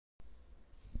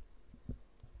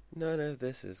None of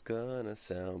this is gonna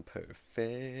sound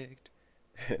perfect.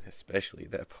 Especially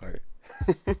that part.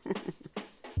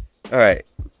 Alright,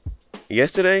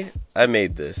 yesterday I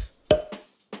made this.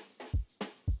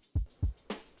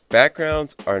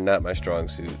 Backgrounds are not my strong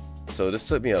suit, so this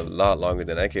took me a lot longer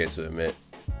than I care to admit.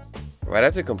 Right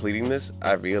after completing this,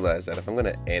 I realized that if I'm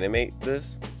gonna animate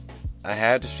this, I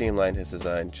had to streamline his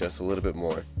design just a little bit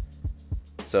more.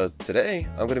 So today,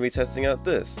 I'm gonna be testing out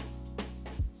this.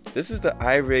 This is the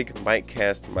iRig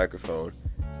Miccast microphone.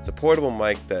 It's a portable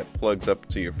mic that plugs up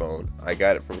to your phone. I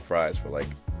got it from Fry's for like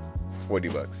 40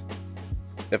 bucks.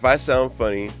 If I sound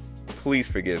funny, please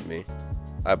forgive me.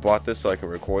 I bought this so I can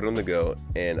record on the go,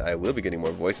 and I will be getting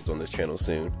more voices on this channel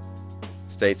soon.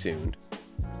 Stay tuned,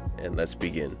 and let's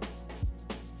begin.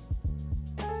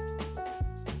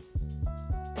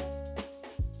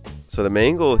 So the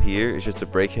main goal here is just to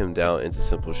break him down into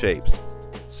simple shapes.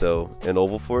 So an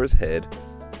oval for his head,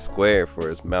 square for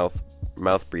his mouth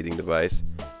breathing device,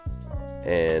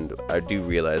 and I do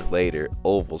realize later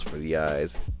ovals for the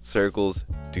eyes. Circles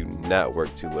do not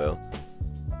work too well.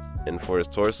 And for his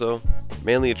torso,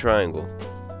 mainly a triangle.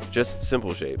 Just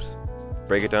simple shapes.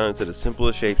 Break it down into the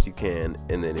simplest shapes you can,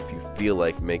 and then if you feel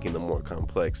like making them more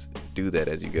complex, do that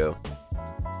as you go.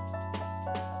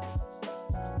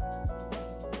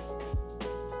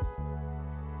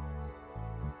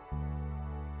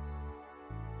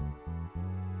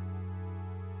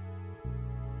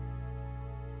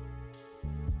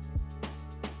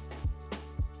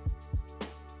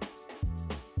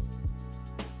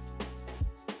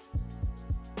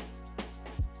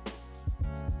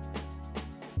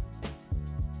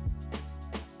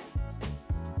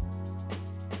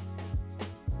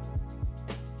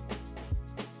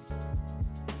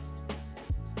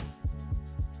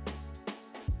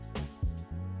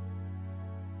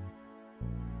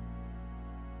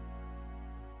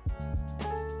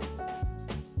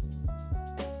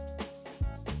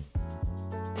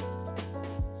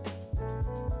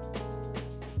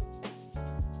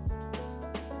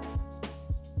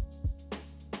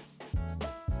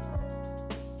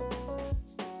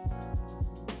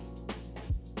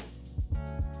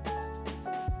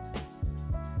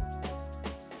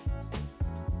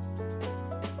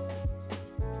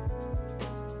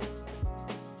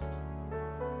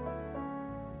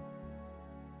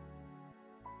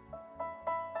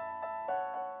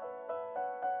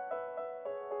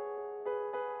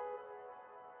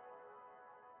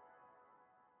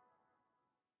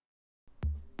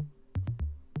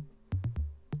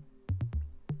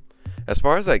 As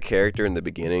far as that character in the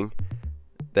beginning,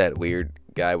 that weird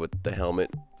guy with the helmet,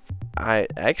 I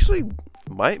actually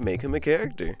might make him a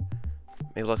character.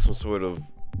 Maybe like some sort of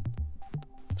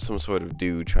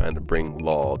dude trying to bring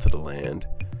law to the land.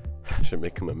 I should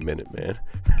make him a Minuteman.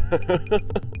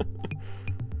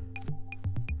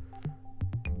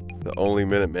 The only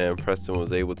Minuteman Preston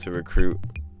was able to recruit.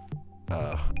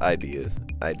 Ideas.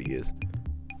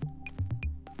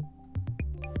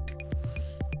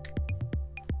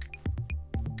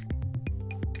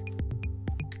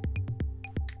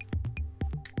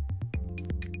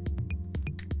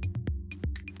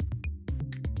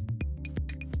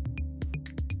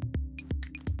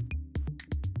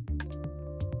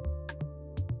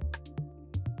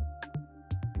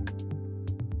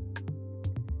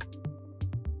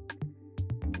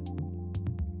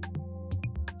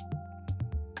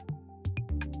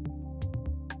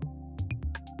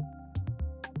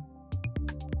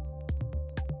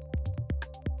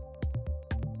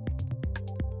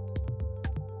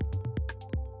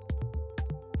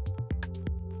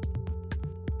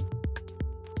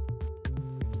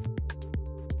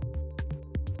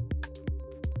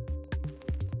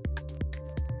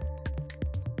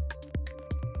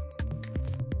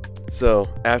 So,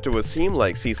 after what seemed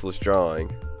like ceaseless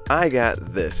drawing, I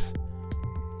got this.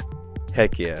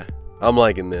 Heck yeah, I'm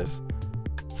liking this.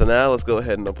 So now let's go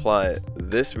ahead and apply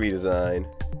this redesign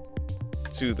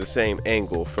to the same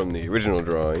angle from the original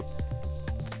drawing.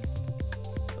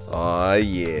 Aw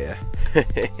yeah.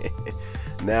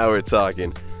 Now we're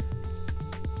talking.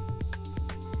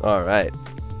 Alright.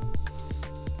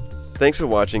 Thanks for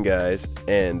watching, guys,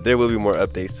 and there will be more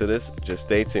updates to this. Just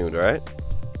stay tuned, alright?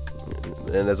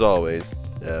 And as always,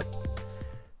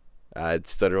 I'd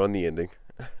stutter on the ending.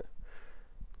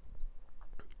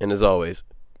 And as always,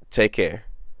 take care.